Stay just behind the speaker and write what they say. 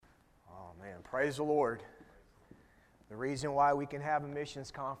Praise the Lord. The reason why we can have a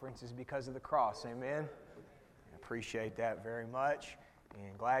missions conference is because of the cross. Amen? I appreciate that very much.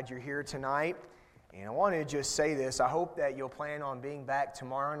 And glad you're here tonight. And I want to just say this. I hope that you'll plan on being back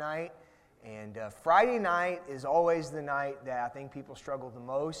tomorrow night. And Friday night is always the night that I think people struggle the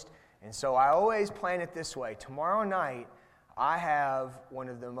most. And so I always plan it this way. Tomorrow night, I have one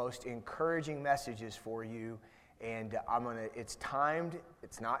of the most encouraging messages for you. And it's timed,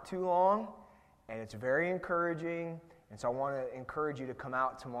 it's not too long, and it's very encouraging. And so I want to encourage you to come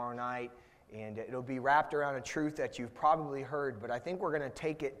out tomorrow night, and it'll be wrapped around a truth that you've probably heard, but I think we're going to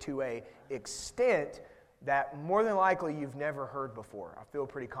take it to an extent that more than likely you've never heard before. I feel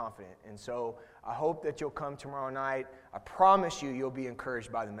pretty confident. And so I hope that you'll come tomorrow night. I promise you'll be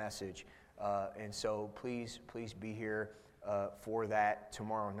encouraged by the message. And so please be here for that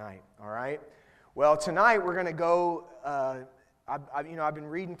tomorrow night. All right? Well, tonight we're going to go, I've been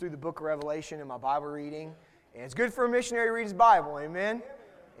reading through the book of Revelation in my Bible reading, and it's good for a missionary to read his Bible, amen?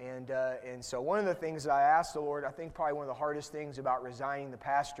 And so one of the things that I asked the Lord, I think probably one of the hardest things about resigning the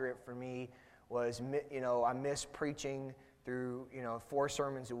pastorate for me was, I miss preaching through, 4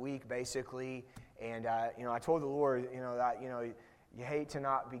 sermons a week, basically, and, I told the Lord, that, you hate to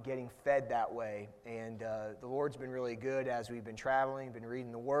not be getting fed that way, and the Lord's been really good as we've been traveling, been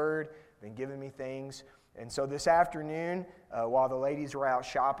reading the Word, been giving me things. And so this afternoon, while the ladies were out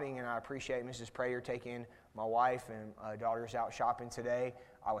shopping, and I appreciate Mrs. Prayer taking my wife and daughters out shopping today,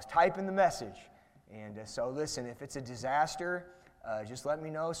 I was typing the message. And so listen, if it's a disaster, just let me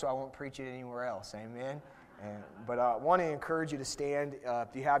know so I won't preach it anywhere else. Amen? But I want to encourage you to stand,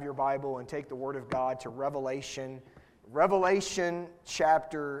 if you have your Bible, and take the Word of God to Revelation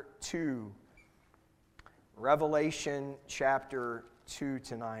chapter 2. Revelation chapter 2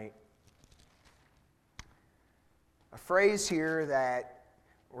 tonight. A phrase here that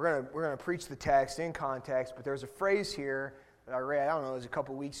we're gonna preach the text in context, but there's a phrase here that I read, I don't know, it was a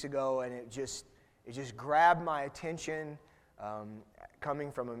couple weeks ago, and it just grabbed my attention,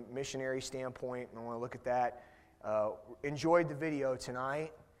 coming from a missionary standpoint, and I want to look at that. Enjoyed the video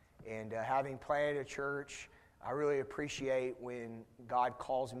tonight, and having planted a church, I really appreciate when God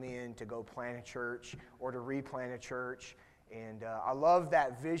calls me in to go plant a church or to replant a church, and I love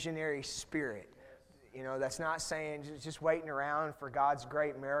that visionary spirit. That's not saying just waiting around for God's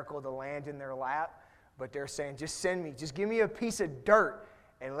great miracle to land in their lap, but they're saying, just send me, just give me a piece of dirt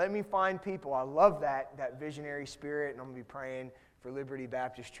and let me find people. I love that visionary spirit, and I'm going to be praying for Liberty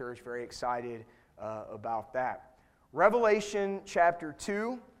Baptist Church. Very excited about that. Revelation chapter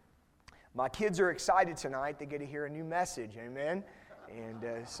 2. My kids are excited tonight. They get to hear a new message, amen?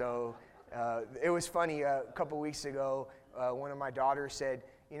 And so it was funny, a couple weeks ago, one of my daughters said,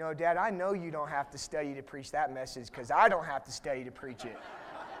 Dad, I know you don't have to study to preach that message because I don't have to study to preach it.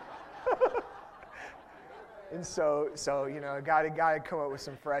 And so got to come up with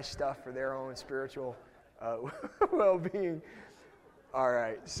some fresh stuff for their own spiritual well-being. All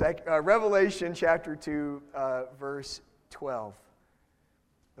right, Revelation chapter 2, verse 12.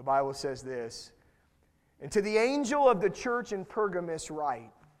 The Bible says this, "And to the angel of the church in Pergamos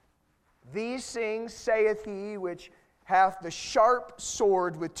write, These things saith he which hath the sharp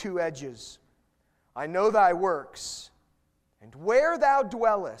sword with 2 edges. I know thy works, and where thou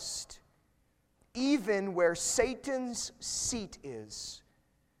dwellest, even where Satan's seat is.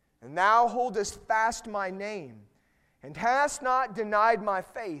 And thou holdest fast my name, and hast not denied my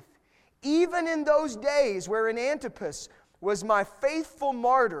faith, even in those days wherein Antipas was my faithful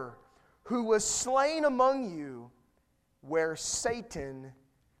martyr, who was slain among you, where Satan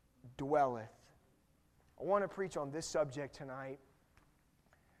dwelleth." I want to preach on this subject tonight.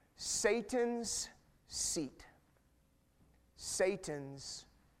 Satan's seat. Satan's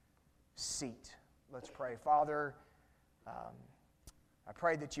seat. Let's pray. Father, I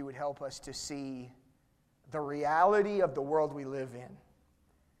pray that you would help us to see the reality of the world we live in.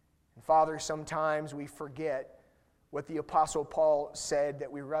 And Father, sometimes we forget what the Apostle Paul said,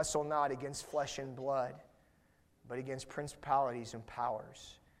 that we wrestle not against flesh and blood, but against principalities and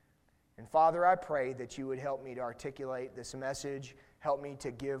powers. And Father, I pray that you would help me to articulate this message, help me to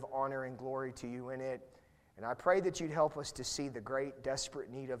give honor and glory to you in it. And I pray that you'd help us to see the great,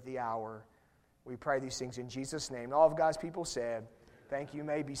 desperate need of the hour. We pray these things in Jesus' name. And all of God's people said, thank you. You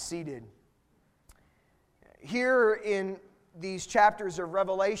may be seated. Here in these chapters of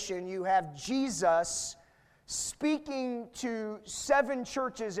Revelation, you have Jesus speaking to 7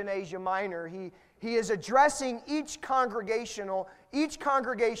 churches in Asia Minor. He is addressing each congregation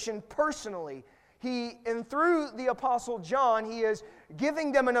personally. And through the Apostle John, he is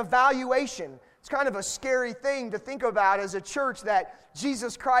giving them an evaluation. It's kind of a scary thing to think about as a church that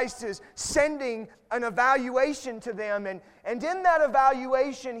Jesus Christ is sending an evaluation to them. And in that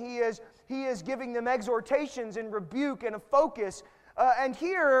evaluation, He is giving them exhortations and rebuke and a focus. And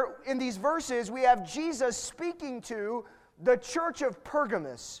here in these verses, we have Jesus speaking to the church of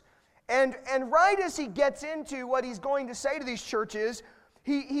Pergamos. And right as He gets into what He's going to say to these churches,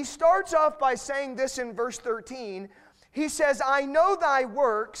 He starts off by saying this in verse 13. He says, I know thy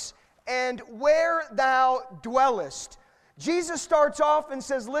works and where thou dwellest. Jesus starts off and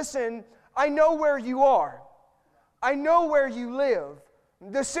says, listen, I know where you are. I know where you live.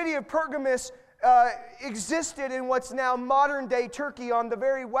 The city of Pergamos existed in what's now modern-day Turkey on the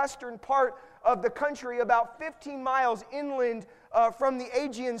very western part of the country, about 15 miles inland from the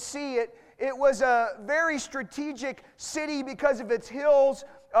Aegean Sea. It was a very strategic city because of its hills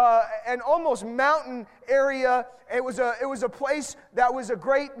and almost mountain area. It was a place that was a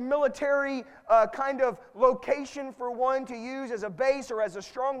great military kind of location for one to use as a base or as a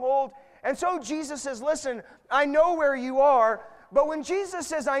stronghold. And so Jesus says, listen, I know where you are. But when Jesus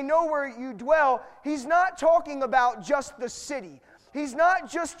says, I know where you dwell, He's not talking about just the city. He's not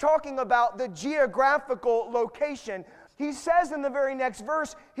just talking about the geographical location. He says in the very next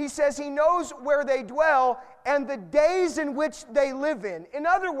verse, He says He knows where they dwell and the days in which they live in. In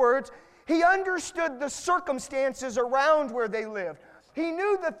other words, He understood the circumstances around where they lived. He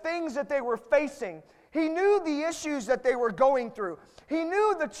knew the things that they were facing. He knew the issues that they were going through. He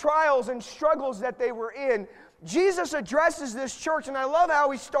knew the trials and struggles that they were in. Jesus addresses this church, and I love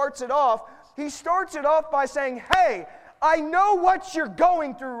how He starts it off. He starts it off by saying, hey, I know what you're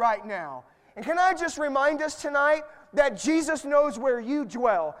going through right now. And can I just remind us tonight that Jesus knows where you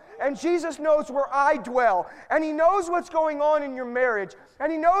dwell, and Jesus knows where I dwell, and He knows what's going on in your marriage,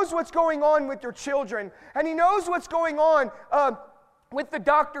 and He knows what's going on with your children, and He knows what's going on with the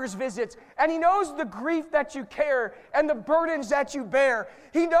doctor's visits, and He knows the grief that you carry and the burdens that you bear.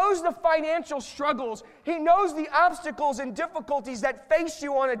 He knows the financial struggles. He knows the obstacles and difficulties that face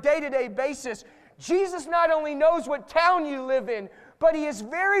you on a day-to-day basis. Jesus not only knows what town you live in, but He is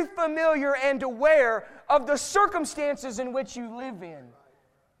very familiar and aware of the circumstances in which you live in.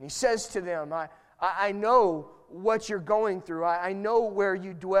 He says to them, I know what you're going through. I know where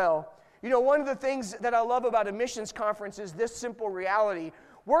you dwell. You know, one of the things that I love about a missions conference is this simple reality.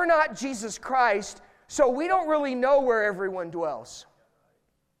 We're not Jesus Christ, so we don't really know where everyone dwells.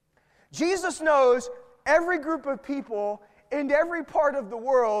 Jesus knows every group of people in every part of the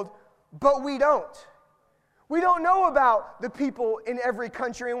world, but we don't. We don't know about the people in every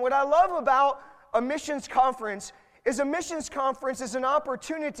country. And what I love about a missions conference is an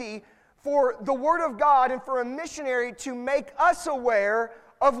opportunity for the Word of God and for a missionary to make us aware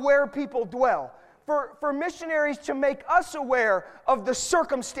of where people dwell. For missionaries to make us aware of the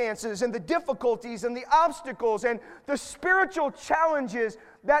circumstances and the difficulties and the obstacles and the spiritual challenges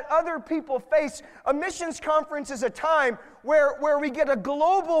that other people face. A missions conference is a time where we get a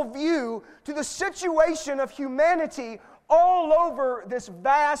global view to the situation of humanity all over this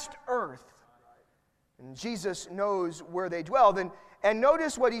vast earth. And Jesus knows where they dwell. And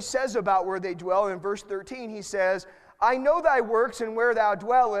notice what He says about where they dwell. In verse 13, He says, I know thy works and where thou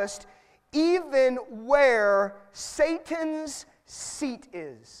dwellest, even where Satan's seat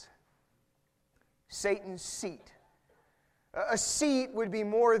is. Satan's seat. A seat would be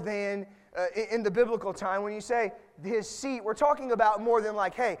more than, in the biblical time, when you say his seat, we're talking about more than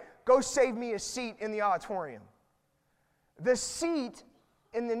like, hey, go save me a seat in the auditorium. The seat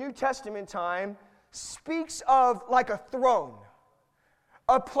in the New Testament time speaks of like a throne,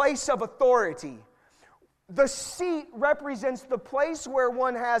 a place of authority. The seat represents the place where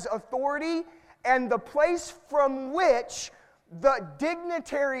one has authority and the place from which the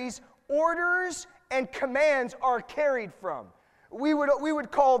dignitaries' orders and commands are carried from. We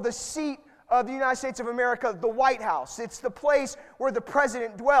would call the seat of the United States of America the White House. It's the place where the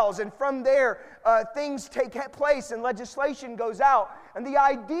president dwells, and from there things take place and legislation goes out. And the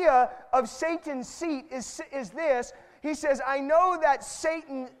idea of Satan's seat is this. He says, I know that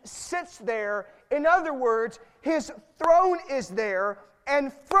Satan sits there. In other words, his throne is there,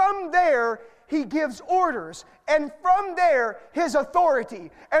 and from there he gives orders, and from there his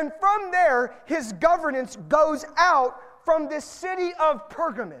authority, and from there his governance goes out from this city of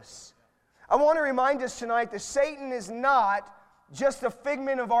Pergamos. I want to remind us tonight that Satan is not just a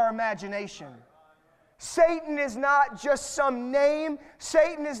figment of our imagination. Satan is not just some name.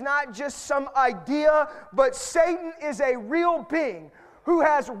 Satan is not just some idea, but Satan is a real being who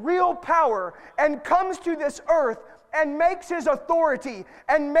has real power and comes to this earth and makes his authority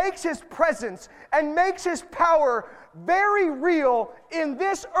and makes his presence and makes his power very real in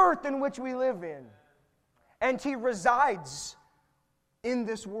this earth in which we live in. And He resides in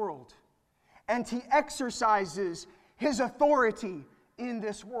this world. And He exercises His authority in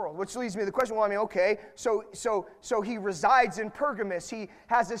this world. Which leads me to the question, well, okay, so He resides in Pergamos. He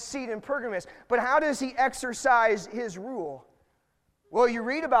has a seat in Pergamos. But how does He exercise His rule? Well, you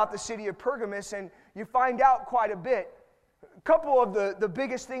read about the city of Pergamos and you find out quite a bit. A couple of the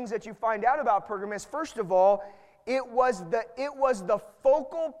biggest things that you find out about Pergamos, first of all, it was the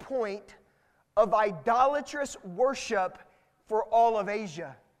focal point of idolatrous worship for all of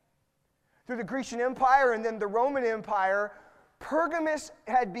Asia. Through the Grecian Empire and then the Roman Empire, Pergamos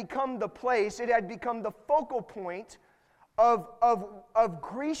had become the place, it had become the focal point of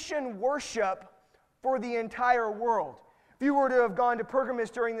Grecian worship for the entire world. If you were to have gone to Pergamos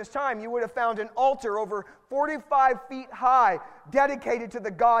during this time, you would have found an altar over 45 feet high dedicated to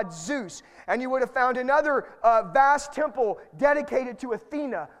the god Zeus. And you would have found another vast temple dedicated to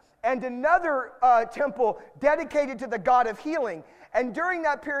Athena, and another temple dedicated to the god of healing. And during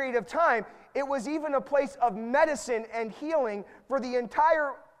that period of time, it was even a place of medicine and healing for the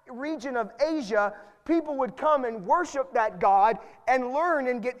entire region of Asia. People would come and worship that god and learn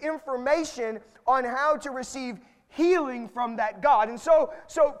and get information on how to receive healing from that god. And so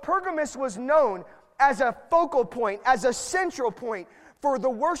Pergamos was known as a focal point, as a central point for the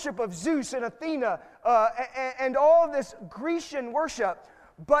worship of Zeus and Athena and all this Grecian worship.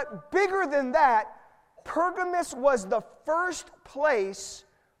 But bigger than that, Pergamos was the first place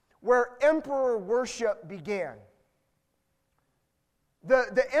where emperor worship began.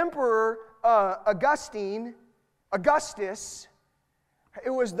 The emperor Augustus, it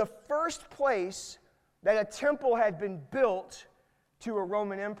was the first place that a temple had been built to a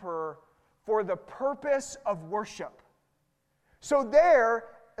Roman emperor for the purpose of worship. So there,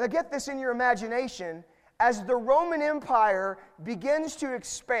 now get this in your imagination, as the Roman Empire begins to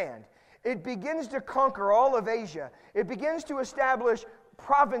expand, it begins to conquer all of Asia, it begins to establish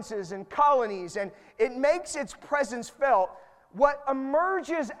provinces and colonies, and it makes its presence felt. What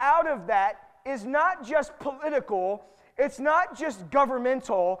emerges out of that is not just political, it's not just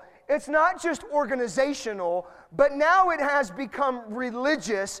governmental, it's not just organizational, but now it has become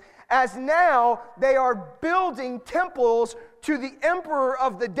religious, as now they are building temples to the emperor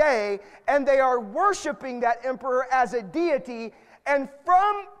of the day, and they are worshiping that emperor as a deity. And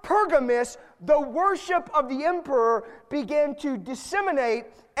from Pergamos, the worship of the emperor began to disseminate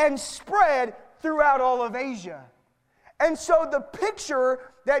and spread throughout all of Asia. And so the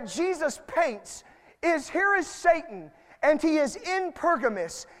picture that Jesus paints is, here is Satan, and he is in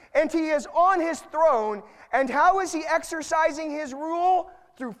Pergamos, and he is on his throne. And how is he exercising his rule?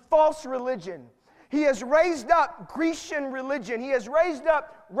 Through false religion. He has raised up Grecian religion. He has raised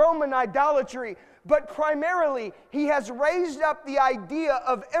up Roman idolatry. But primarily, he has raised up the idea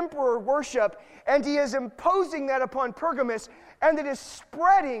of emperor worship, and he is imposing that upon Pergamos, and it is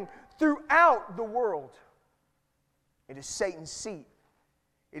spreading throughout the world. It is Satan's seat.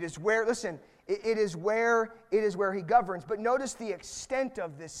 It is where, listen, it is where he governs. But notice the extent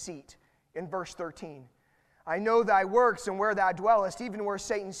of this seat in verse 13. I know thy works and where thou dwellest, even where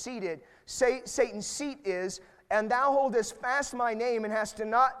Satan's seat is, and thou holdest fast my name and hast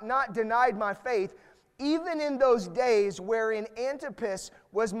not denied my faith, even in those days wherein Antipas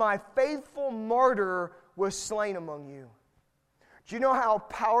was my faithful martyr was slain among you. Do you know how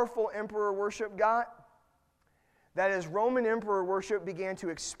powerful emperor worship got? That as Roman emperor worship began to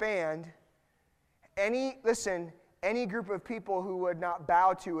expand, any group of people who would not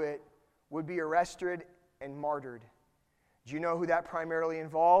bow to it would be arrested and martyred. Do you know who that primarily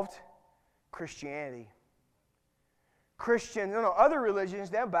involved? Christianity. Other religions,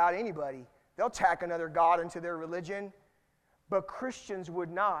 they'll bow to anybody. They'll tack another god into their religion. But Christians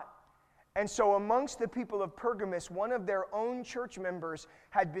would not. And so amongst the people of Pergamos, one of their own church members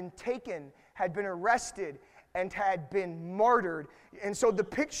had been taken, had been arrested, and had been martyred. And so the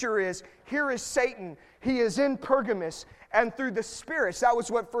picture is, here is Satan. He is in Pergamos, and through the spirits, that was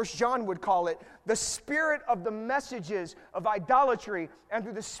what 1 John would call it, the spirit of the messages of idolatry, and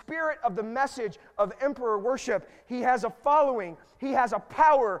through the spirit of the message of emperor worship, he has a following, he has a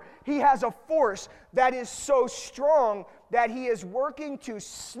power, he has a force that is so strong that he is working to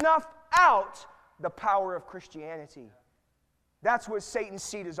snuff out the power of Christianity. That's what Satan's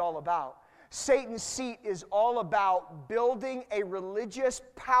seat is all about. Satan's seat is all about building a religious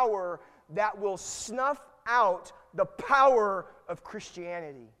power that will snuff out the power of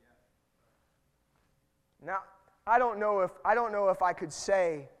Christianity. Now, I don't know if I could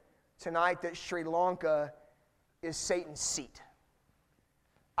say tonight that Sri Lanka is Satan's seat.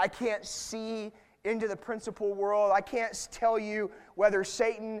 I can't see into the principal world. I can't tell you whether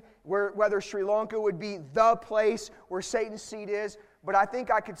whether Sri Lanka would be the place where Satan's seat is, but I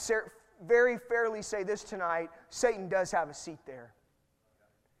think I could very fairly say this tonight: Satan does have a seat there.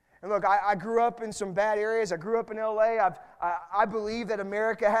 And look, I grew up in some bad areas. I grew up in LA. I believe that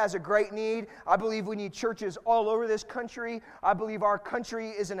America has a great need. I believe we need churches all over this country. I believe our country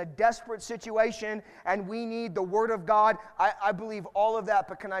is in a desperate situation and we need the Word of God. I believe all of that.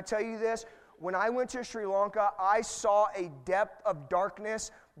 But can I tell you this? When I went to Sri Lanka, I saw a depth of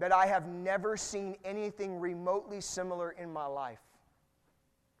darkness that I have never seen anything remotely similar in my life.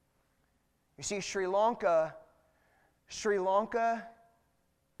 You see, Sri Lanka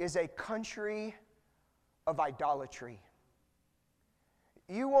is a country of idolatry.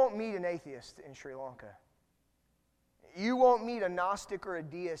 You won't meet an atheist in Sri Lanka. You won't meet a Gnostic or a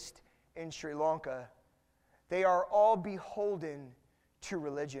deist in Sri Lanka. They are all beholden to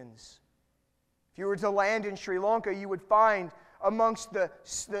religions. If you were to land in Sri Lanka, you would find amongst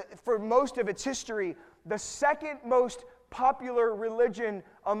for most of its history, the second most popular religion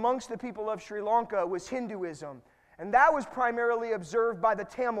amongst the people of Sri Lanka was Hinduism. And that was primarily observed by the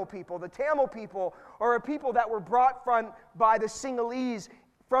Tamil people. The Tamil people are a people that were brought by the Sinhalese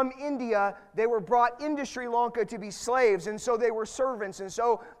from India. They were brought into Sri Lanka to be slaves, and so they were servants, and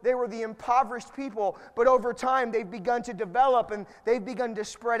so they were the impoverished people. But over time, they've begun to develop, and they've begun to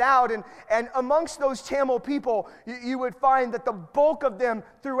spread out. And amongst those Tamil people, you would find that the bulk of them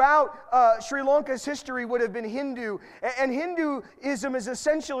throughout Sri Lanka's history would have been Hindu. And Hinduism is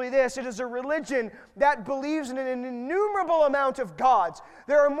essentially this: it is a religion that believes in an innumerable amount of gods.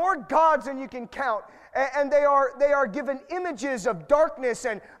 There are more gods than you can count. And they are given images of darkness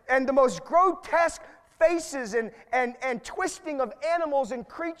and the most grotesque faces and twisting of animals and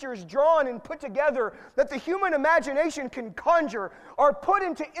creatures drawn and put together that the human imagination can conjure are put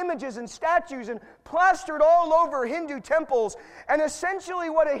into images and statues and plastered all over Hindu temples. And essentially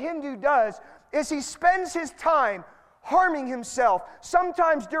what a Hindu does is he spends his time harming himself,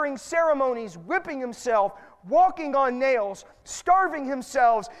 sometimes during ceremonies, whipping himself, walking on nails, starving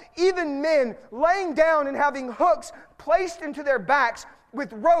themselves, even men laying down and having hooks placed into their backs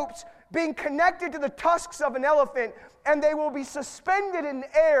with ropes being connected to the tusks of an elephant, and they will be suspended in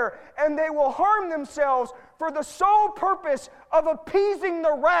air, and they will harm themselves for the sole purpose of appeasing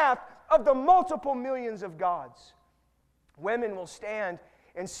the wrath of the multiple millions of gods. Women will stand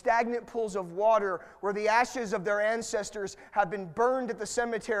in stagnant pools of water where the ashes of their ancestors have been burned at the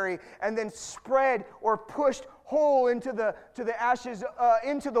cemetery and then spread or pushed whole into the ashes,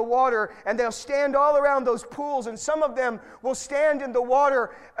 into the water, and they'll stand all around those pools, and some of them will stand in the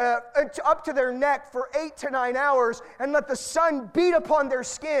water up to their neck for 8 to 9 hours and let the sun beat upon their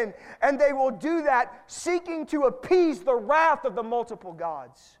skin, and they will do that seeking to appease the wrath of the multiple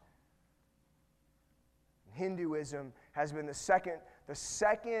gods. Hinduism has been the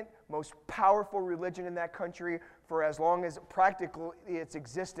second most powerful religion in that country for as long as practically its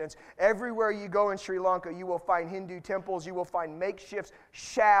existence. Everywhere you go in Sri Lanka, you will find Hindu temples. You will find makeshift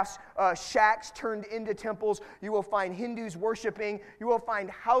shacks turned into temples. You will find Hindus worshiping. You will find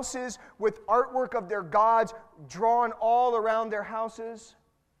houses with artwork of their gods drawn all around their houses.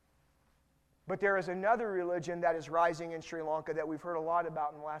 But there is another religion that is rising in Sri Lanka that we've heard a lot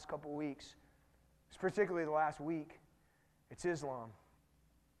about in the last couple of weeks. It's particularly the last week. It's Islam.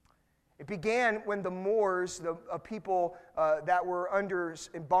 It began when the Moors, a people that were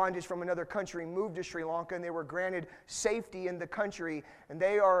in bondage from another country, moved to Sri Lanka, and they were granted safety in the country. And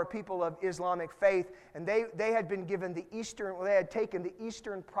they are a people of Islamic faith, and they had been given they had taken the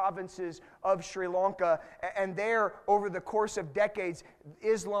eastern provinces of Sri Lanka, and there, over the course of decades,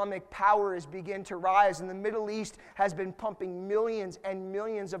 Islamic power has begun to rise, and the Middle East has been pumping millions and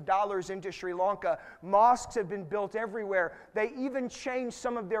millions of dollars into Sri Lanka. Mosques have been built everywhere. They even changed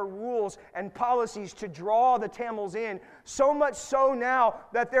some of their rules and policies to draw the Tamils in, so much so now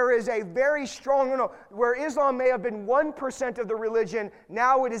that there is a very strong, where Islam may have been 1% of the religion,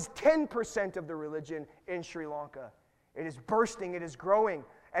 now it is 10% of the religion in Sri Lanka. It is bursting, it is growing,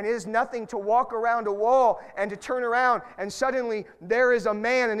 and it is nothing to walk around a wall and to turn around and suddenly there is a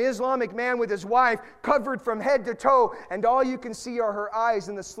man, an Islamic man with his wife, covered from head to toe, and all you can see are her eyes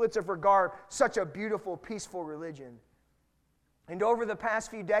and the slits of her garb. Such a beautiful, peaceful religion. And over the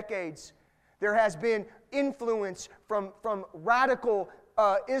past few decades, there has been influence from radical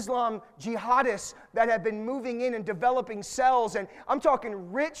Islam jihadists that have been moving in and developing cells. And I'm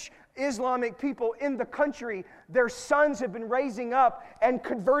talking rich Islamic people in the country, their sons have been raising up and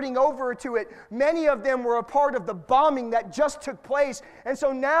converting over to it. Many of them were a part of the bombing that just took place. And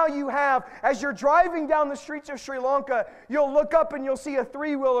so now you have, as you're driving down the streets of Sri Lanka, you'll look up and you'll see a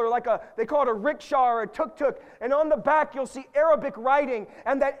three-wheeler, they call it a rickshaw or a tuk-tuk. And on the back you'll see Arabic writing.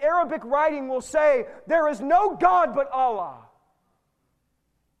 And that Arabic writing will say, "There is no God but Allah."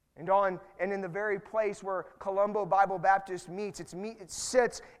 And in the very place where Colombo Bible Baptist meets, it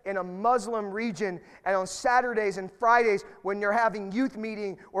sits in a Muslim region. And on Saturdays and Fridays, when they're having youth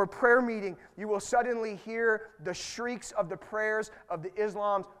meeting or prayer meeting, you will suddenly hear the shrieks of the prayers of the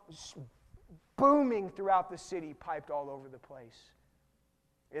Islams booming throughout the city, piped all over the place.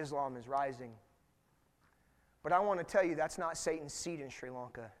 Islam is rising. But I want to tell you, that's not Satan's seat in Sri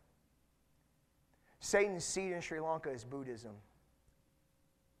Lanka. Satan's seat in Sri Lanka is Buddhism.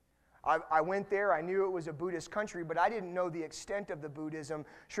 I went there, I knew it was a Buddhist country, but I didn't know the extent of the Buddhism.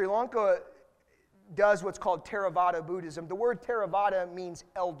 Sri Lanka does what's called Theravada Buddhism. The word Theravada means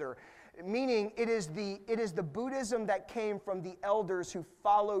elder, meaning it is the Buddhism that came from the elders who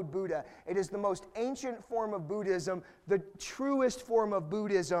followed Buddha. It is the most ancient form of Buddhism, the truest form of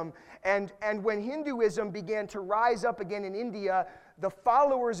Buddhism. And when Hinduism began to rise up again in India, the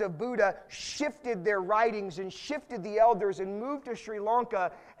followers of Buddha shifted their writings and shifted the elders and moved to Sri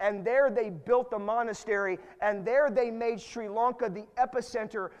Lanka, and there they built a monastery, and there they made Sri Lanka the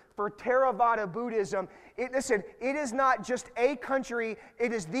epicenter for Theravada Buddhism. It is not just a country,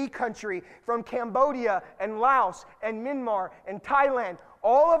 it is the country. From Cambodia and Laos and Myanmar and Thailand,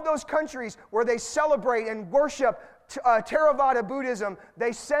 all of those countries where they celebrate and worship Theravada Buddhism,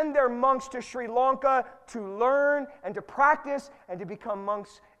 they send their monks to Sri Lanka to learn and to practice and to become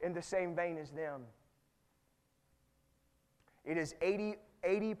monks in the same vein as them. It is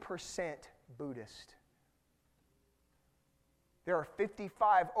 80% Buddhist. There are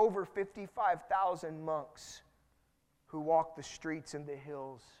over 55,000 monks who walk the streets and the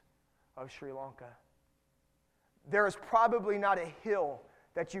hills of Sri Lanka. There is probably not a hill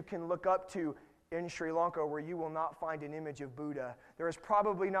that you can look up to in Sri Lanka where you will not find an image of Buddha. There is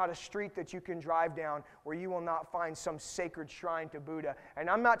probably not a street that you can drive down where you will not find some sacred shrine to Buddha. And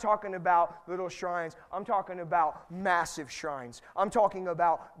I'm not talking about little shrines. I'm talking about massive shrines. I'm talking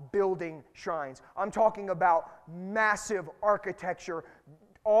about building shrines. I'm talking about massive architecture,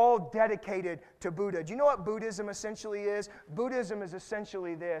 all dedicated to Buddha. Do you know what Buddhism essentially is? Buddhism is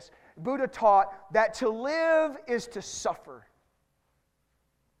essentially this. Buddha taught that to live is to suffer.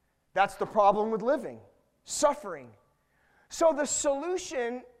 That's the problem with living, suffering. So the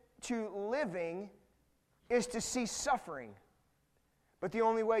solution to living is to cease suffering. But the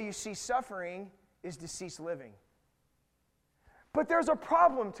only way you cease suffering is to cease living. But there's a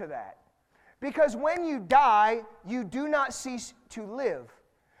problem to that. Because when you die, you do not cease to live.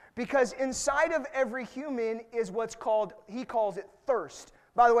 Because inside of every human is what's called, he calls it thirst.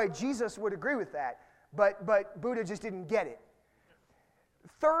 By the way, Jesus would agree with that, but Buddha just didn't get it.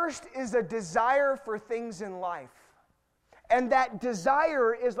 Thirst is a desire for things in life. And that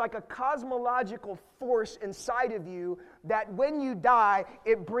desire is like a cosmological force inside of you that when you die,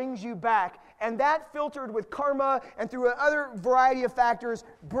 it brings you back. And that, filtered with karma and through other variety of factors,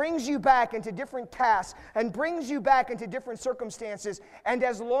 brings you back into different tasks and brings you back into different circumstances. And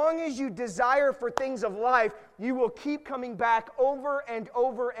as long as you desire for things of life, you will keep coming back over and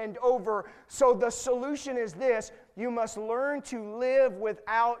over and over. So the solution is this: you must learn to live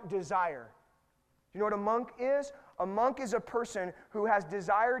without desire. You know what a monk is? A monk is a person who has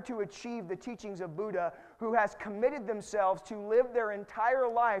desired to achieve the teachings of Buddha, who has committed themselves to live their entire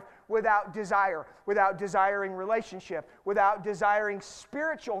life without desire, without desiring relationship, without desiring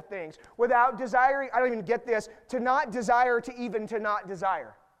spiritual things, without desiring, I don't even get this, to not desire to even to not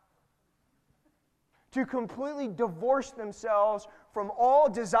desire. To completely divorce themselves from all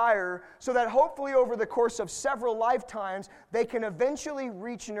desire so that hopefully over the course of several lifetimes they can eventually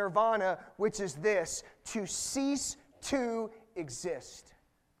reach nirvana, which is this: to cease to exist.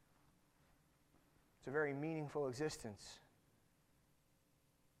 It's a very meaningful existence.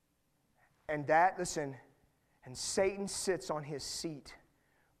 And that, listen, and Satan sits on his seat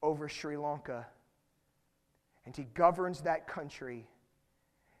over Sri Lanka, and he governs that country,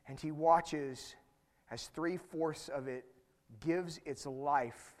 and he watches as 3/4 of it gives its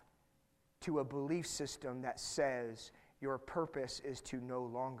life to a belief system that says your purpose is to no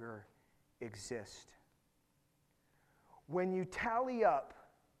longer exist. When you tally up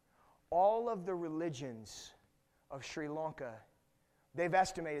all of the religions of Sri Lanka, they've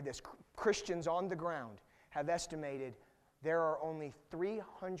estimated this. Christians on the ground have estimated there are only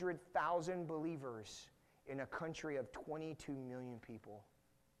 300,000 believers in a country of 22 million people.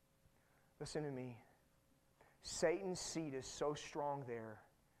 Listen to me. Satan's seed is so strong there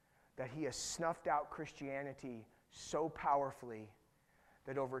that he has snuffed out Christianity so powerfully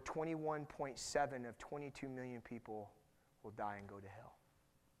that over 21.7 of 22 million people will die and go to hell.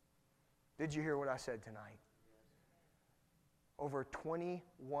 Did you hear what I said tonight? Over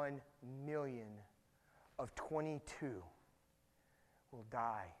 21 million of 22 will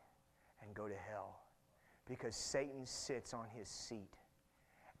die and go to hell because Satan sits on his seat.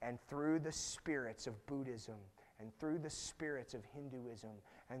 And through the spirits of Buddhism, and through the spirits of Hinduism,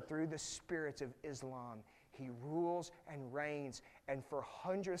 and through the spirits of Islam, he rules and reigns. And for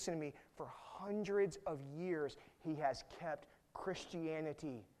hundreds of years, he has kept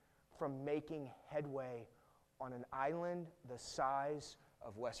Christianity from making headway on an island the size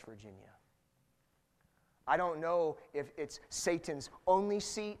of West Virginia. I don't know if it's Satan's only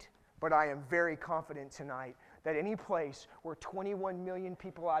seat, but I am very confident tonight that any place where 21 million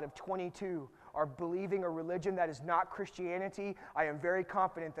people out of 22 are believing a religion that is not Christianity, I am very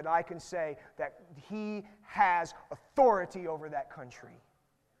confident that I can say that he has authority over that country.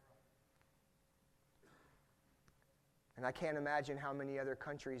 And I can't imagine how many other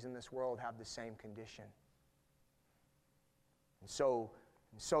countries in this world have the same condition. And so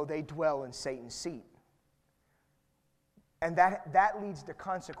they dwell in Satan's seat. And that leads to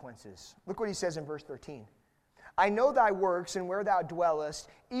consequences. Look what he says in verse 13. I know thy works and where thou dwellest,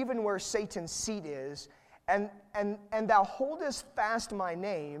 even where Satan's seat is, and thou holdest fast my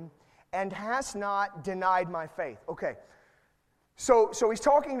name, and hast not denied my faith. Okay, so he's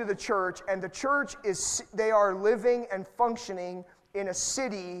talking to the church, and the church they are living and functioning in a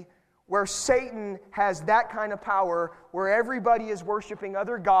city where Satan has that kind of power, where everybody is worshiping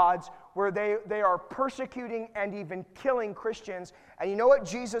other gods, where they are persecuting and even killing Christians. And you know what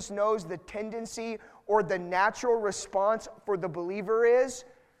Jesus knows the tendency or the natural response for the believer is?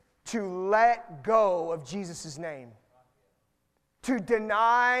 To let go of Jesus' name. To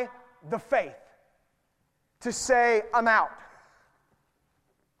deny the faith. To say, I'm out.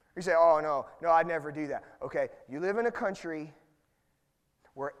 You say, oh, no, I'd never do that. Okay, you live in a country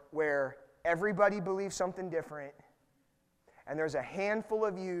where everybody believes something different, and there's a handful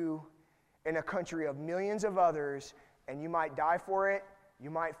of you in a country of millions of others, and you might die for it,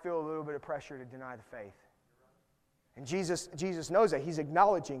 you might feel a little bit of pressure to deny the faith. And Jesus knows that. He's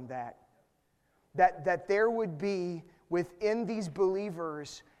acknowledging that there would be within these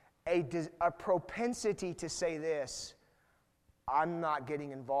believers a propensity to say this, I'm not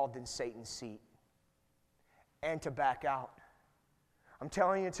getting involved in Satan's seat, and to back out. I'm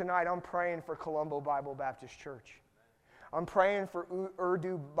telling you tonight, I'm praying for Colombo Bible Baptist Church. I'm praying for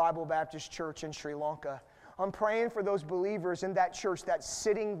Urdu Bible Baptist Church in Sri Lanka. I'm praying for those believers in that church that's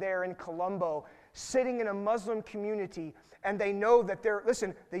sitting there in Colombo, sitting in a Muslim community, and they know that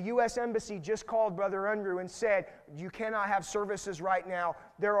listen, the U.S. Embassy just called Brother Andrew and said, you cannot have services right now.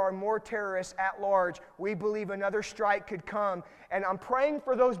 There are more terrorists at large. We believe another strike could come. And I'm praying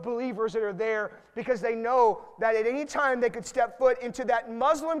for those believers that are there because they know that at any time they could step foot into that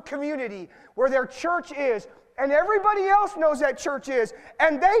Muslim community where their church is, and everybody else knows that church is,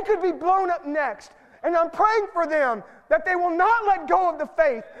 and they could be blown up next. And I'm praying for them that they will not let go of the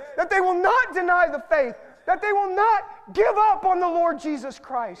faith, that they will not deny the faith, that they will not give up on the Lord Jesus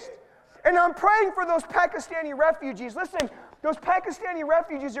Christ. And I'm praying for those Pakistani refugees. Listen, those Pakistani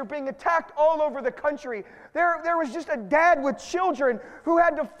refugees are being attacked all over the country. There was just a dad with children who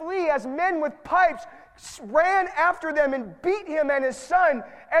had to flee as men with pipes ran after them and beat him and his son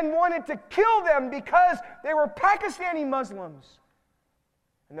and wanted to kill them because they were Pakistani Muslims.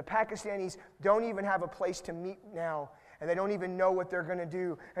 And the Pakistanis don't even have a place to meet now, and they don't even know what they're going to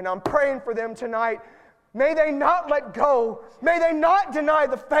do. And I'm praying for them tonight. May they not let go. May they not deny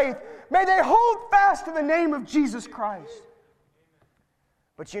the faith. May they hold fast to the name of Jesus Christ.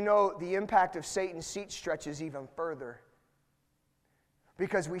 But you know, the impact of Satan's seat stretches even further.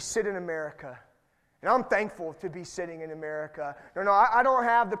 Because we sit in America. And I'm thankful to be sitting in America. No, I don't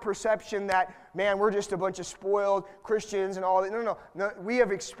have the perception that, man, we're just a bunch of spoiled Christians and all that. No. We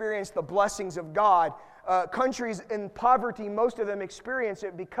have experienced the blessings of God. Countries in poverty, most of them experience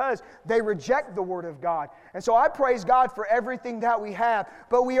it because they reject the Word of God. And so I praise God for everything that we have.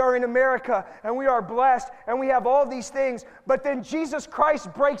 But we are in America, and we are blessed, and we have all these things. But then Jesus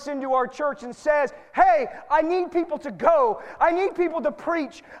Christ breaks into our church and says, hey, I need people to go. I need people to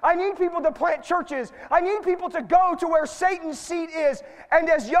preach. I need people to plant churches. I need people to go to where Satan's seat is. And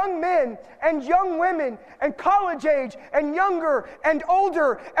as young men and young women and college age and younger and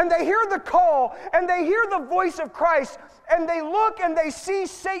older, and they hear the call, and they hear the voice of Christ, and they look and they see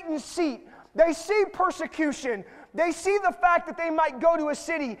Satan's seat. They see persecution. They see the fact that they might go to a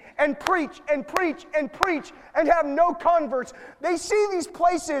city and preach and preach and preach and have no converts. They see these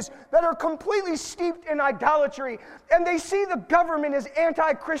places that are completely steeped in idolatry, and they see the government as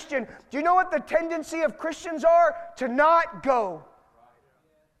anti-Christian. Do you know what the tendency of Christians are? To not go,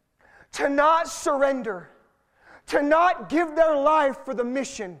 to not surrender, to not give their life for the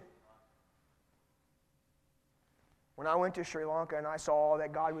mission. When I went to Sri Lanka and I saw all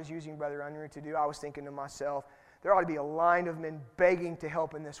that God was using Brother Unruh to do, I was thinking to myself, there ought to be a line of men begging to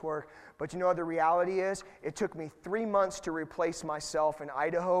help in this work. But you know what the reality is? It took me 3 months to replace myself in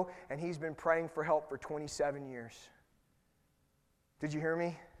Idaho, and he's been praying for help for 27 years. Did you hear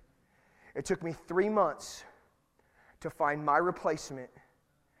me? It took me 3 months to find my replacement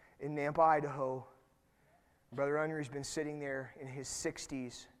in Nampa, Idaho. Brother Unruh's been sitting there in his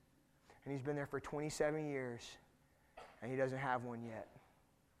 60s, and he's been there for 27 years. And he doesn't have one yet.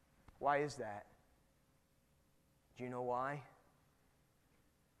 Why is that? Do you know why?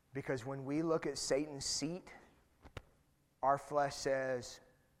 Because when we look at Satan's seat, our flesh says,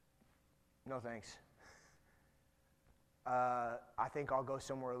 no thanks. I think I'll go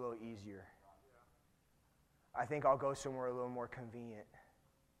somewhere a little easier. I think I'll go somewhere a little more convenient.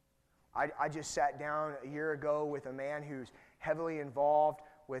 I just sat down a year ago with a man who's heavily involved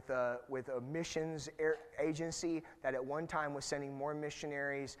with a missions agency that at one time was sending more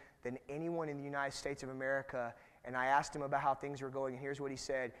missionaries than anyone in the United States of America. And I asked him about how things were going, and here's what he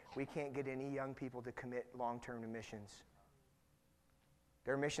said: we can't get any young people to commit long-term to missions.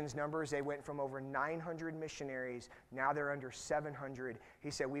 Their missions numbers, they went from over 900 missionaries, now they're under 700. He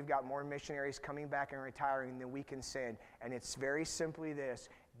said, we've got more missionaries coming back and retiring than we can send. And it's very simply this: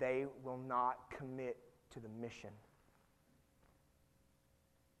 they will not commit to the mission.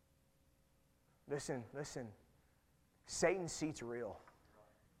 Listen. Satan's seat's real.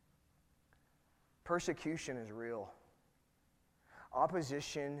 Persecution is real.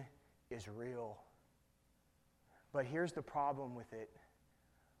 Opposition is real. But here's the problem with it.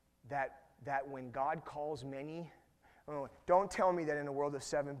 That when God calls many, don't tell me that in a world of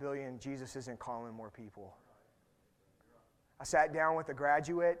 7 billion, Jesus isn't calling more people. I sat down with a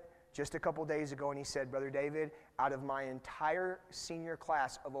graduate just a couple days ago, and he said, Brother David, out of my entire senior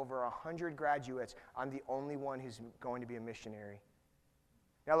class of over 100 graduates, I'm the only one who's going to be a missionary.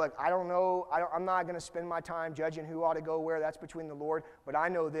 Now look, I don't know, I'm not going to spend my time judging who ought to go where. That's between the Lord. But I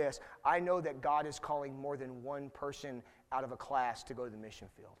know this. I know that God is calling more than one person out of a class to go to the mission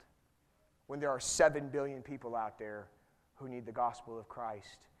field, when there are 7 billion people out there who need the gospel of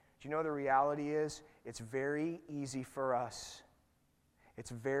Christ. Do you know the reality is? It's very easy for us.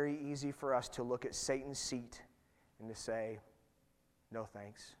 It's very easy for us to look at Satan's seat and to say, no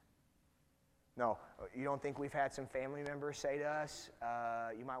thanks. No, you don't think we've had some family members say to us,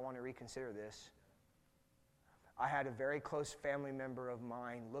 you might want to reconsider this. I had a very close family member of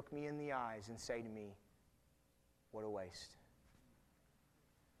mine look me in the eyes and say to me, what a waste.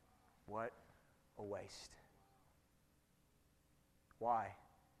 What a waste. Why?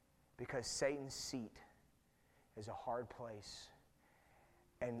 Because Satan's seat is a hard place.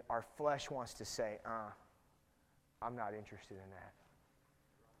 And our flesh wants to say, I'm not interested in that.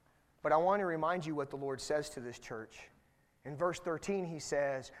 But I want to remind you what the Lord says to this church. In verse 13, he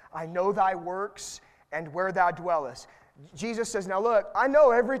says, I know thy works and where thou dwellest. Jesus says, now look, I know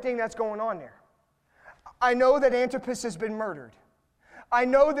everything that's going on there. I know that Antipas has been murdered. I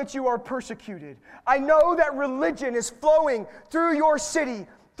know that you are persecuted. I know that religion is flowing through your city,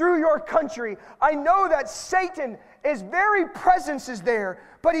 through your country. I know that Satan, his very presence is there.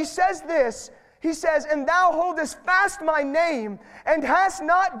 But he says this, he says, and thou holdest fast my name and hast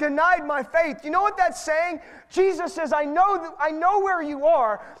not denied my faith. You know what that's saying? Jesus says, I know where you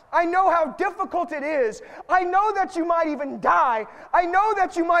are. I know how difficult it is. I know that you might even die. I know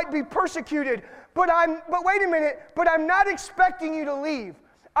that you might be persecuted. But wait a minute, but I'm not expecting you to leave.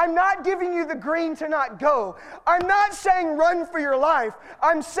 I'm not giving you the green to not go. I'm not saying run for your life.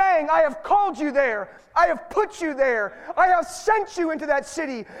 I'm saying I have called you there. I have put you there. I have sent you into that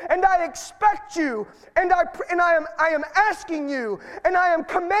city, and I expect you, and I am asking you, and I am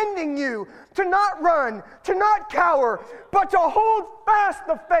commending you to not run, to not cower, but to hold fast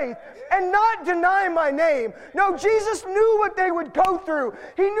the faith and not deny my name. No, Jesus knew what they would go through.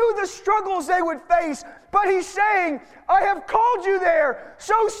 He knew the struggles they would face, but he's saying, I have called you there,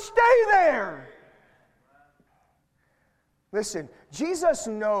 so stay there. Listen, Jesus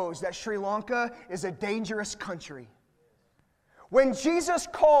knows that Sri Lanka is a dangerous country. When Jesus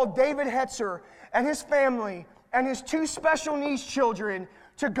called David Hetzer and his family and his 2 special needs children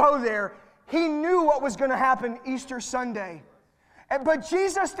to go there, he knew what was going to happen Easter Sunday. But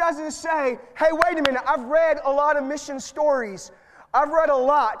Jesus doesn't say, hey, wait a minute, I've read a lot of mission stories. I've read a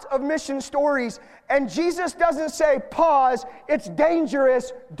lot of mission stories. And Jesus doesn't say, pause, it's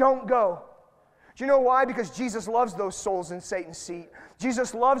dangerous, don't go. Do you know why? Because Jesus loves those souls in Satan's seat.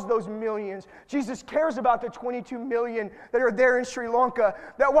 Jesus loves those millions. Jesus cares about the 22 million that are there in Sri Lanka.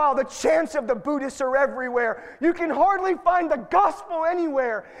 That while the chants of the Buddhists are everywhere, you can hardly find the gospel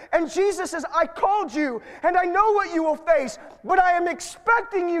anywhere. And Jesus says, I called you, and I know what you will face, but I am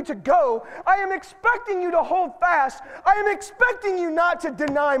expecting you to go. I am expecting you to hold fast. I am expecting you not to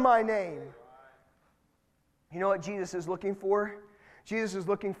deny my name. You know what Jesus is looking for? Jesus is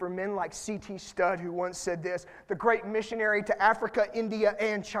looking for men like C.T. Studd, who once said this. The great missionary to Africa, India,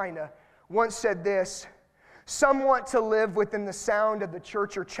 and China once said this: some want to live within the sound of the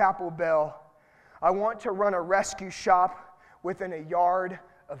church or chapel bell. I want to run a rescue shop within a yard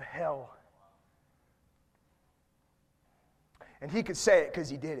of hell. And he could say it because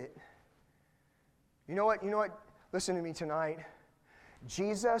he did it. You know what? Listen to me tonight.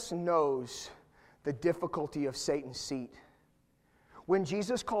 Jesus knows the difficulty of Satan's seat. When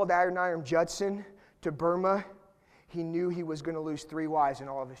Jesus called Adoniram Judson to Burma, he knew he was going to lose 3 wives and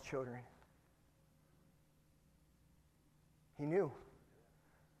all of his children. He knew.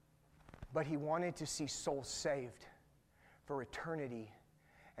 But he wanted to see souls saved for eternity.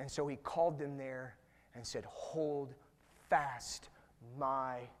 And so he called them there and said, hold fast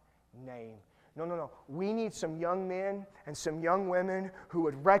my name. No. We need some young men and some young women who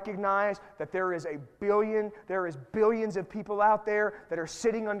would recognize that there is billions of people out there that are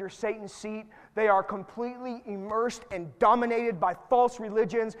sitting under Satan's seat. They are completely immersed and dominated by false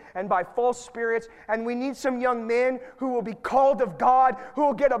religions and by false spirits. And we need some young men who will be called of God, who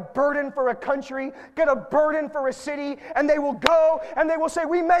will get a burden for a country, get a burden for a city, and they will go and they will say,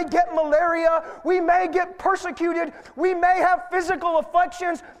 we may get malaria, we may get persecuted, we may have physical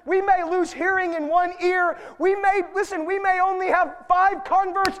afflictions, we may lose hearing in one ear, we may only have 5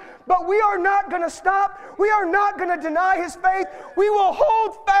 converts, but we are not going to stop. We are not going to deny his faith. We will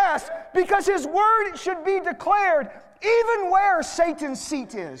hold fast because his word should be declared even where Satan's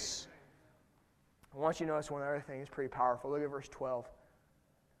seat is. I want you to notice one other thing. It's pretty powerful. Look at verse 12.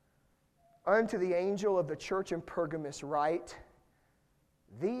 Unto the angel of the church in Pergamos write,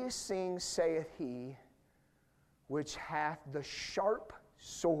 these things saith he which hath the sharp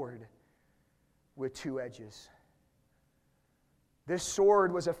sword with 2 edges. This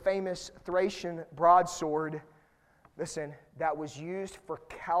sword was a famous Thracian broadsword, that was used for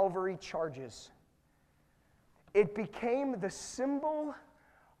cavalry charges. It became the symbol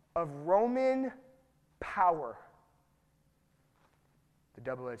of Roman power. The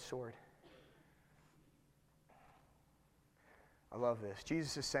double-edged sword. I love this.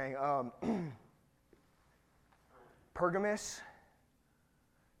 Jesus is saying, Pergamos.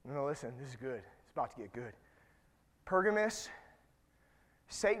 No, listen, this is good. It's about to get good. Pergamos,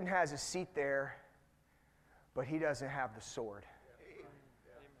 Satan has a seat there, but he doesn't have the sword.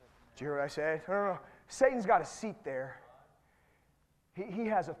 Did you hear what I said? No. Satan's got a seat there. He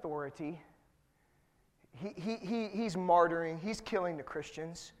has authority. He's martyring. He's killing the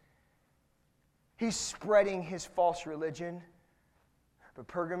Christians. He's spreading his false religion. But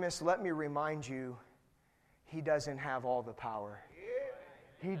Pergamos, let me remind you, he doesn't have all the power.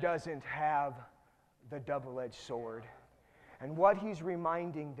 He doesn't have the double-edged sword. And what he's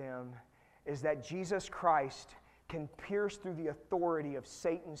reminding them is that Jesus Christ can pierce through the authority of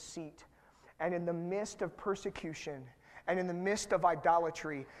Satan's seat. And in the midst of persecution, and in the midst of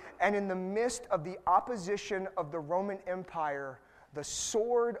idolatry, and in the midst of the opposition of the Roman Empire, the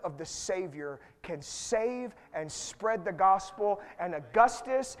sword of the Savior can save and spread the gospel, and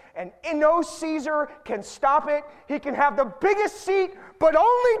Augustus and no Caesar can stop it. He can have the biggest seat, but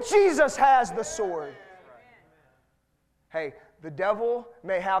only Jesus has the sword. Hey, the devil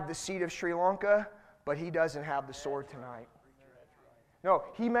may have the seat of Sri Lanka, but he doesn't have the sword tonight. No,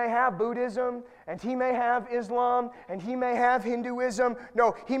 he may have Buddhism, and he may have Islam, and he may have Hinduism.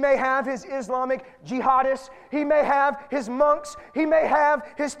 No, he may have his Islamic jihadists. He may have his monks. He may have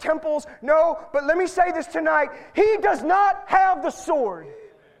his temples. No, but let me say this tonight. He does not have the sword.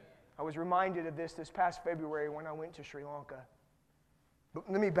 I was reminded of this past February when I went to Sri Lanka. But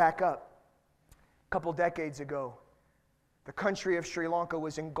let me back up. A couple decades ago, the country of Sri Lanka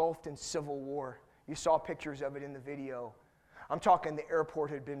was engulfed in civil war. You saw pictures of it in the video. I'm talking the airport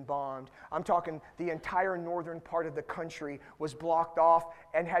had been bombed. I'm talking the entire northern part of the country was blocked off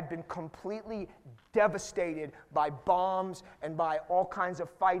and had been completely devastated by bombs and by all kinds of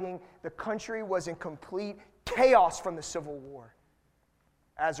fighting. The country was in complete chaos from the Civil War.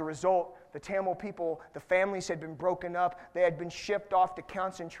 As a result, the Tamil people, the families had been broken up. They had been shipped off to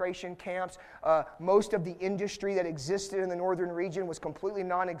concentration camps. Most of the industry that existed in the northern region was completely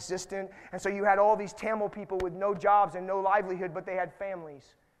non-existent. And so you had all these Tamil people with no jobs and no livelihood, but they had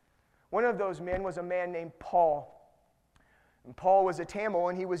families. One of those men was a man named Paul. And Paul was a Tamil,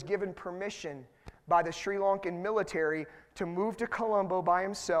 and he was given permission by the Sri Lankan military to move to Colombo by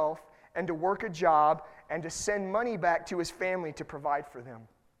himself and to work a job and to send money back to his family to provide for them.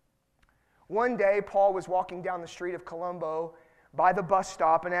 One day, Paul was walking down the street of Colombo by the bus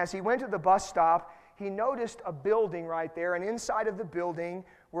stop, and as he went to the bus stop, he noticed a building right there, and inside of the building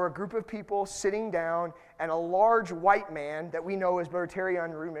were a group of people sitting down, and a large white man that we know as Brother Terry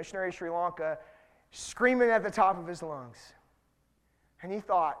Unruh, missionary of Sri Lanka, screaming at the top of his lungs. And he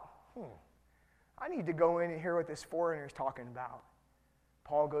thought, I need to go in and hear what this foreigner is talking about.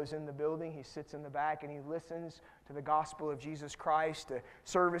 Paul goes in the building, he sits in the back, and he listens to the gospel of Jesus Christ. The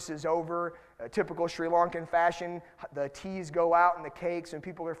service is over. A typical Sri Lankan fashion, the teas go out and the cakes, and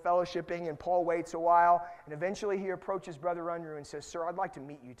people are fellowshipping, and Paul waits a while, and eventually he approaches Brother Unruh and says, "Sir, I'd like to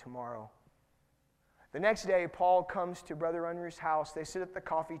meet you tomorrow." The next day, Paul comes to Brother Unruh's house. They sit at the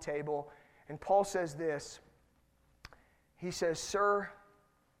coffee table, and Paul says this. He says, "Sir,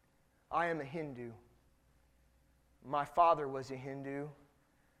 I am a Hindu. My father was a Hindu.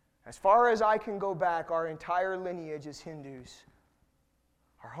 As far as I can go back, our entire lineage is Hindus.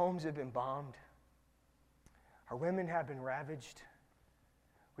 Our homes have been bombed. Our women have been ravaged.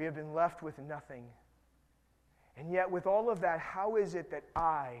 We have been left with nothing. And yet, with all of that, how is it that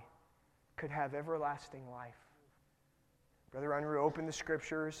I could have everlasting life?" Brother Unruh opened the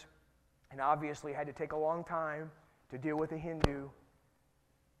scriptures and obviously had to take a long time to deal with a Hindu.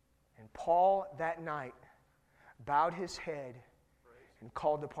 And Paul, that night, bowed his head and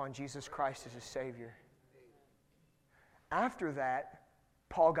called upon Jesus Christ as his Savior. After that,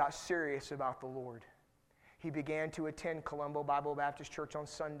 Paul got serious about the Lord. He began to attend Colombo Bible Baptist Church on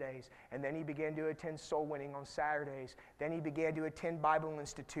Sundays, and then he began to attend soul winning on Saturdays. Then he began to attend Bible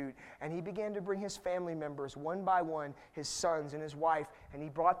Institute, and he began to bring his family members one by one, his sons and his wife, and he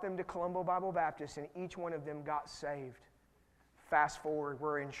brought them to Colombo Bible Baptist, and each one of them got saved. Fast forward,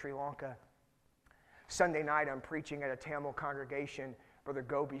 we're in Sri Lanka. Sunday night, I'm preaching at a Tamil congregation, Brother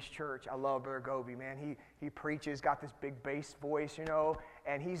Gobi's church. I love Brother Gobi, man. He preaches, got this big bass voice,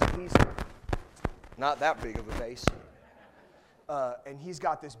 and he's not that big of a bass. And he's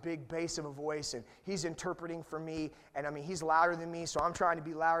got this big bass of a voice, and he's interpreting for me, and he's louder than me, so I'm trying to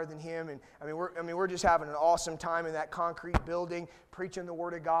be louder than him, and we're just having an awesome time in that concrete building, preaching the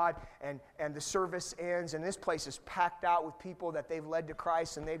Word of God, and the service ends, and this place is packed out with people that they've led to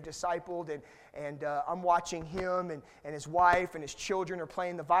Christ and they've discipled, and I'm watching him and his wife and his children are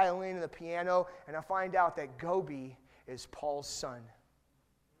playing the violin and the piano, and I find out that Gobi is Paul's son.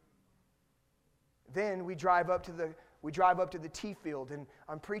 Then we drive up to the tea field, and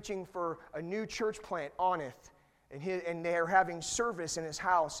I'm preaching for a new church plant, Oneth, and they're having service in his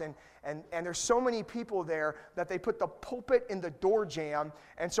house, and there's so many people there that they put the pulpit in the door jamb,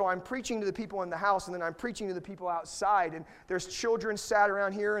 and so I'm preaching to the people in the house, and then I'm preaching to the people outside, and there's children sat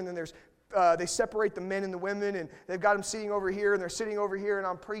around here, and then they separate the men and the women, and they've got them sitting over here, and they're sitting over here, and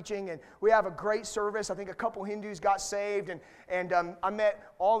I'm preaching, and we have a great service. I think a couple Hindus got saved, and I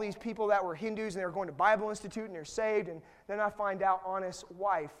met all these people that were Hindus, and they were going to Bible Institute, and they're saved, and then I find out Anna's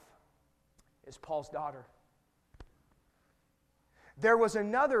wife is Paul's daughter. There was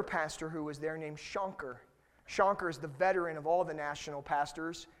another pastor who was there named Shankar. Shankar is the veteran of all the national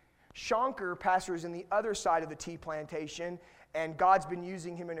pastors. Shankar pastors in the other side of the tea plantation, and God's been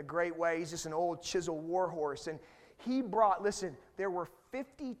using him in a great way. He's just an old chisel warhorse. And he brought, listen, there were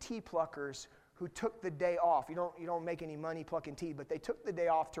 50 tea pluckers who took the day off. You don't make any money plucking tea, but they took the day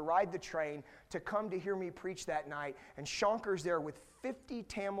off to ride the train to come to hear me preach that night. And Shankar's there with 50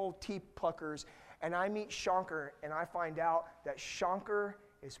 Tamil tea pluckers. And I meet Shankar, and I find out that Shankar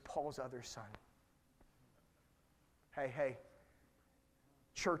is Paul's other son. Hey,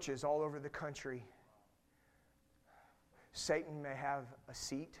 churches all over the country, Satan may have a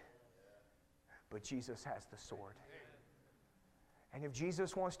seat, but Jesus has the sword. And if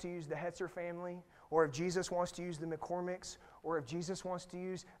Jesus wants to use the Hetzer family, or if Jesus wants to use the McCormicks, or if Jesus wants to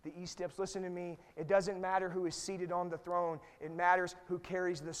use the E-Steps, listen to me, it doesn't matter who is seated on the throne. It matters who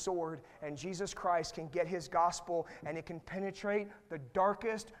carries the sword. And Jesus Christ can get his gospel, and it can penetrate the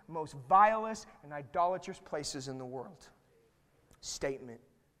darkest, most vilest, and idolatrous places in the world. Statement.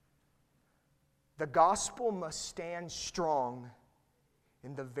 The gospel must stand strong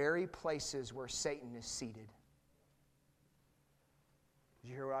in the very places where Satan is seated. Did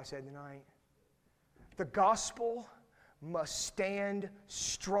you hear what I said tonight? The gospel must stand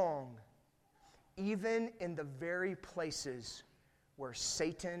strong, even in the very places where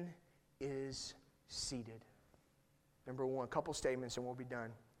Satan is seated. Number one, a couple statements and we'll be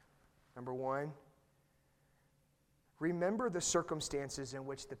done. Number one, remember the circumstances in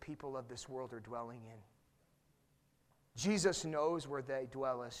which the people of this world are dwelling in. Jesus knows where they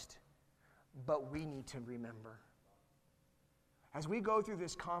dwellest, but we need to remember. As we go through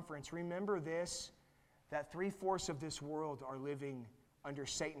this conference, remember this, that 3/4 of this world are living under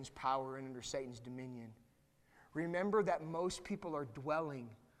Satan's power and under Satan's dominion. Remember that most people are dwelling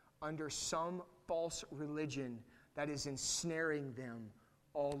under some false religion that is ensnaring them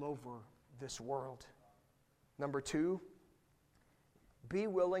all over this world. Number two, be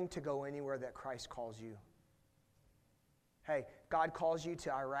willing to go anywhere that Christ calls you. Hey, God calls you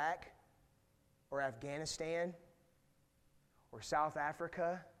to Iraq or Afghanistan or South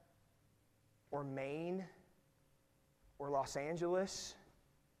Africa or Maine or Los Angeles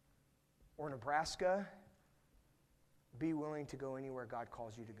or Nebraska. Be willing to go anywhere God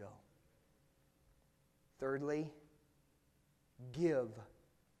calls you to go. Thirdly, give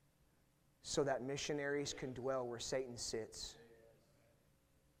so that missionaries can dwell where Satan sits.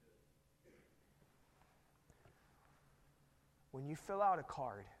 When you fill out a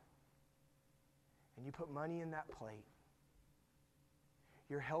card and you put money in that plate,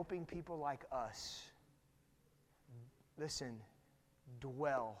 you're helping people like us, listen,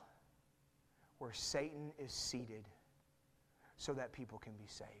 dwell where Satan is seated so that people can be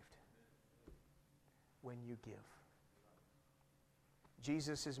saved. When you give.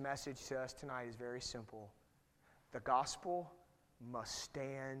 Jesus' message to us tonight is very simple. The gospel must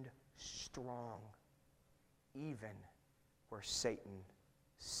stand strong, even where Satan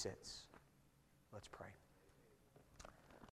sits. Let's pray.